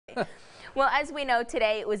Well, as we know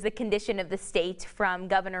today, it was the condition of the state from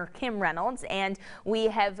Governor Kim Reynolds, and we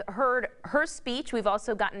have heard her speech. We've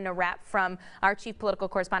also gotten a wrap from our chief political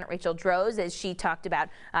correspondent, Rachel Droz, as she talked about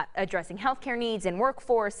addressing healthcare needs and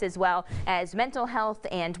workforce, as well as mental health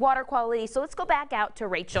and water quality. So let's go back out to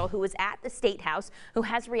Rachel, who was at the State House, who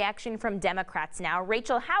has reaction from Democrats now.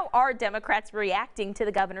 Rachel, how are Democrats reacting to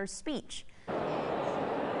the governor's speech?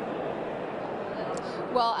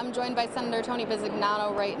 Well, I'm joined by Senator Tony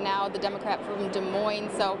Bisignano right now, the Democrat from Des Moines.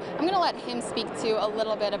 So I'm going to let him speak to a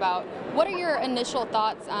little bit about what are your initial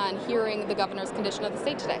thoughts on hearing the governor's condition of the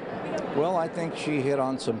state today? Well, I think she hit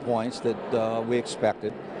on some points that we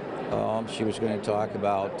expected. She was going to talk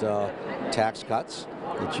about tax cuts,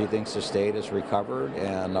 that she thinks the state has recovered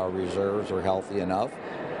and our reserves are healthy enough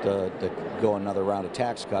to go another round of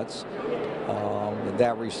tax cuts.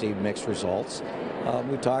 That received mixed results.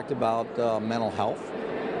 We talked about mental health,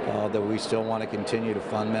 that we still want to continue to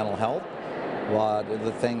fund mental health. But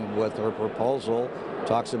the thing with her proposal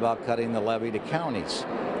talks about cutting the levy to counties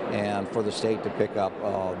and for the state to pick up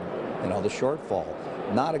the shortfall.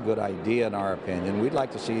 Not a good idea in our opinion. We'd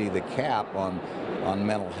like to see the cap on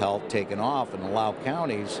mental health taken off and allow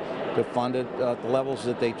counties to fund it at the levels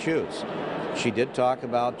that they choose. She did talk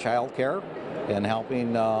about child care and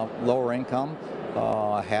helping lower income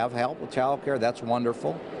have help with child care. That's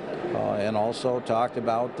wonderful. And also talked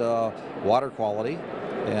about water quality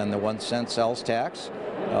and the 1 cent sales tax.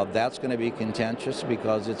 That's going to be contentious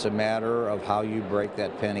because it's a matter of how you break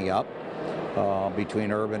that penny up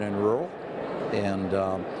between urban and rural. And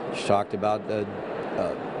she talked about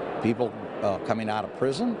people coming out of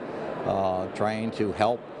prison, trying to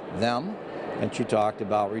help them. And she talked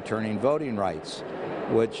about returning voting rights,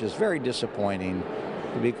 which is very disappointing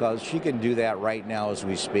because she can do that right now as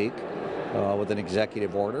we speak with an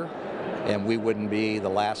executive order, and we wouldn't be the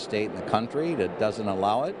last state in the country that doesn't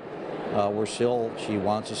allow it. She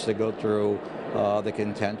wants us to go through the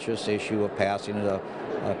contentious issue of passing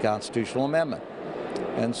a constitutional amendment.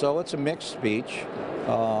 And so it's a mixed speech.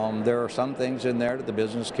 There are some things in there that the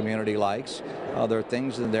business community likes. There are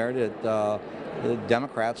things in there that the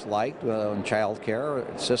Democrats like, child care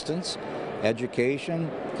assistance. Education,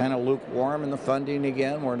 kind of lukewarm in the funding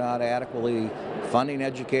again. We're not adequately funding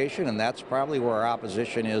education, and that's probably where our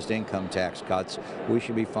opposition is to income tax cuts. We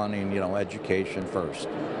should be funding, education first.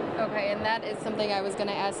 Okay, and that is something I was going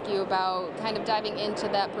to ask you about, kind of diving into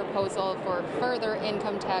that proposal for further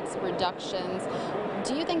income tax reductions.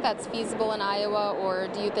 Do you think that's feasible in Iowa, or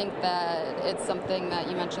do you think that it's something that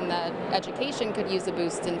you mentioned that education could use a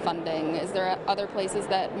boost in funding? Is there other places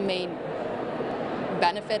that may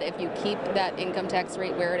benefit if you keep that income tax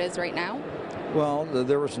rate where it is right now? Well,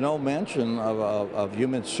 there was no mention of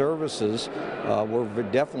human services. We're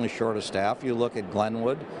definitely short of staff. You look at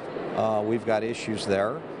Glenwood, we've got issues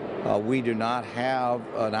there. We do not have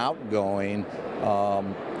an outgoing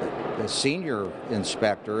senior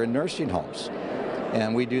inspector in nursing homes,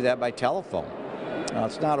 and we do that by telephone.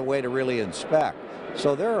 It's not a way to really inspect.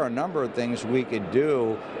 So there are a number of things we could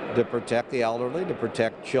do to protect the elderly, to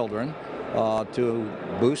protect children, to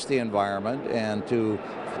boost the environment, and to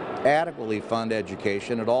adequately fund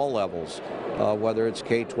education at all levels, whether it's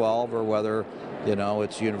K-12 or whether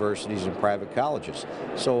it's universities and private colleges.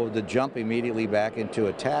 So to jump immediately back into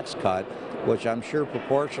a tax cut, which I'm sure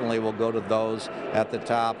proportionally will go to those at the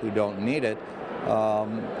top who don't need it,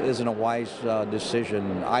 isn't a wise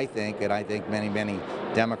decision, I think, and I think many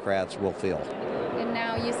Democrats will feel. And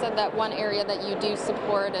now you said that one area that you do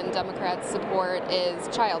support and Democrats support is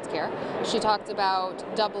childcare. She talked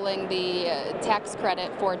about doubling the tax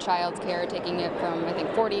credit for childcare, taking it from, I think,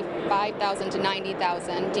 $45,000 to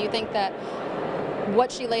 $90,000. Do you think that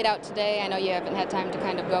what she laid out today, I know you haven't had time to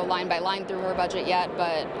kind of go line by line through her budget yet,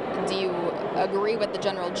 but do you agree with the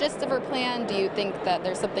general gist of her plan? Do you think that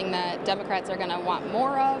there's something that Democrats are going to want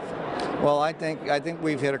more of? Well, I think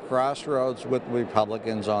we've hit a crossroads with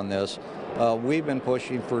Republicans on this. We've been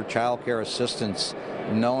pushing for child care assistance,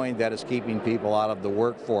 knowing that it's keeping people out of the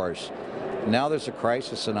workforce. Now there's a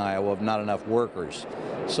crisis in Iowa of not enough workers.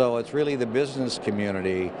 So it's really the business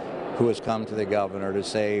community who has come to the governor to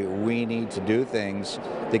say we need to do things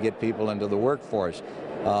to get people into the workforce.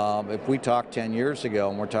 If we talked 10 years ago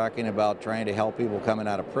and we're talking about trying to help people coming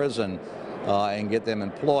out of prison and get them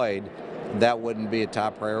employed, that wouldn't be a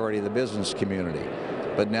top priority of the business community.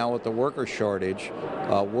 But now with the worker shortage,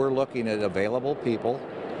 we're looking at available people,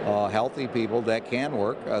 healthy people that can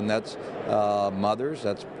work, and that's mothers,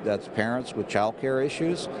 that's parents with child care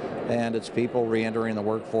issues, and it's people re-entering the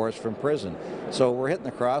workforce from prison. So we're hitting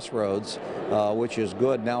the crossroads, which is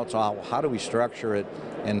good. Now it's all how do we structure it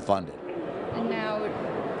and fund it. And now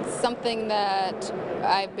something that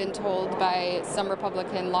I've been told by some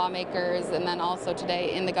Republican lawmakers, and then also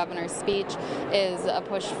today in the governor's speech, is a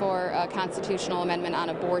push for a constitutional amendment on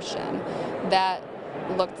abortion. That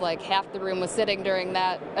looked like half the room was sitting during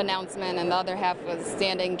that announcement and the other half was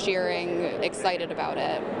standing, cheering, excited about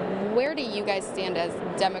it. Where do you guys stand as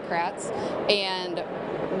Democrats, and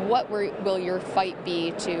what will your fight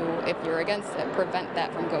be to, if you're against it, prevent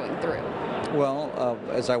that from going through? Well,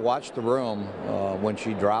 as I watched the room when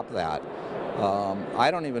she dropped that, I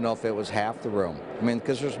don't even know if it was half the room. I mean,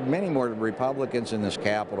 because there's many more Republicans in this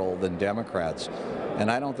Capitol than Democrats, and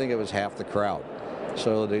I don't think it was half the crowd.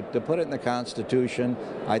 So to put it in the Constitution,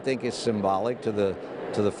 I think it's symbolic to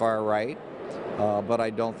the far right, but I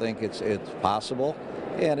don't think it's possible.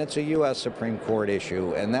 And it's a U.S. Supreme Court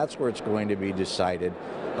issue, and that's where it's going to be decided.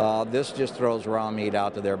 This just throws raw meat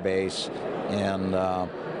out to their base, and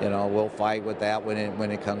we'll fight with that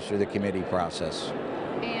when it comes through the committee process.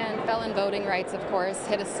 And felon voting rights, of course,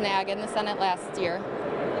 hit a snag in the Senate last year.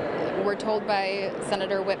 We're told by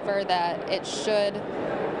Senator Whitver that it should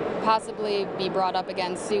possibly be brought up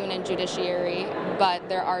again soon in judiciary, but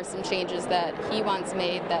there are some changes that he wants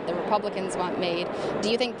made that the Republicans want made.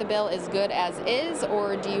 Do you think the bill is good as is,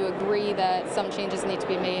 or do you agree that some changes need to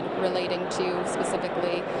be made relating to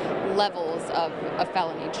specifically levels of a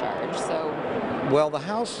felony charge? Well, the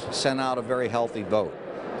House sent out a very healthy vote,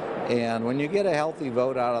 and when you get a healthy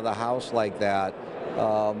vote out of the House like that,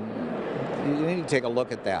 you need to take a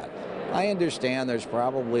look at that. I understand there's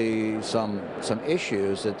probably some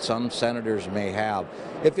issues that some senators may have.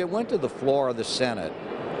 If it went to the floor of the Senate,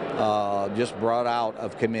 just brought out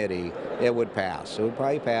of committee, it would pass. It would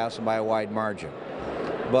probably pass by a wide margin.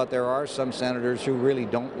 But there are some senators who really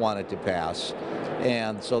don't want it to pass,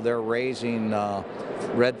 and so they're raising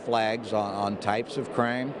red flags on types of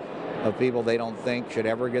crime, of people they don't think should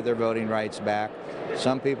ever get their voting rights back.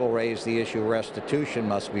 Some people raise the issue restitution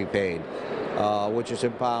must be paid, which is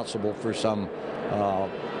impossible for some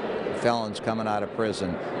felons coming out of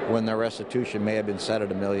prison when their restitution may have been set at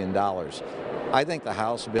 $1 million. I think the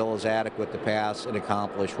House bill is adequate to pass and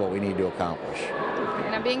accomplish what we need to accomplish.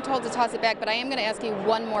 And I'm being told to toss it back, but I am going to ask you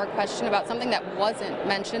one more question about something that wasn't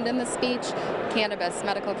mentioned in the speech. Cannabis,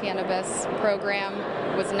 medical cannabis program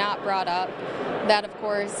was not brought up. That, of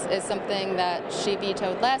course, is something that she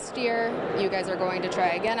vetoed last year. You guys are going to try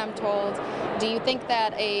again, I'm told. Do you think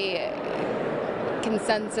that a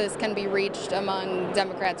consensus can be reached among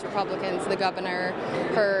Democrats, Republicans, the governor,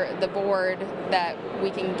 the board, that we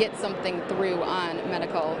can get something through on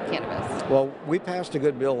medical cannabis? Well, we passed a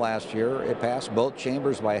good bill last year. It passed both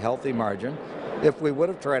chambers by a healthy margin. If we would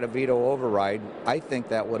have tried a veto override, I think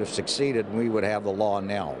that would have succeeded and we would have the law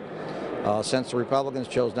now. Since the Republicans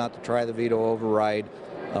chose not to try the veto override,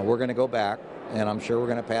 we're going to go back, and I'm sure we're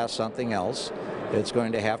going to pass something else. It's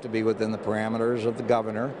going to have to be within the parameters of the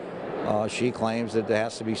governor. She claims that it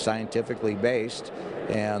has to be scientifically based,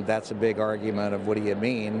 and that's a big argument of what do you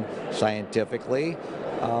mean scientifically.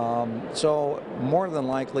 So more than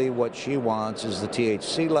likely what she wants is the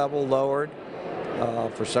THC level lowered.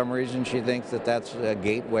 For some reason she thinks that that's a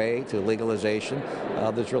gateway to legalization.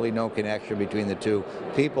 There's really no connection between the two.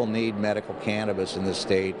 People need medical cannabis in this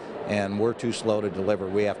state, and we're too slow to deliver.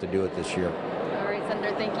 We have to do it this year. All right,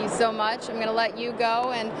 Senator, thank you so much. I'm going to let you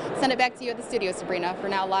go and send it back to you at the studio, Sabrina. For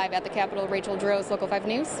now, live at the Capitol, Rachel Droz, Local 5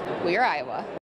 News. We are Iowa.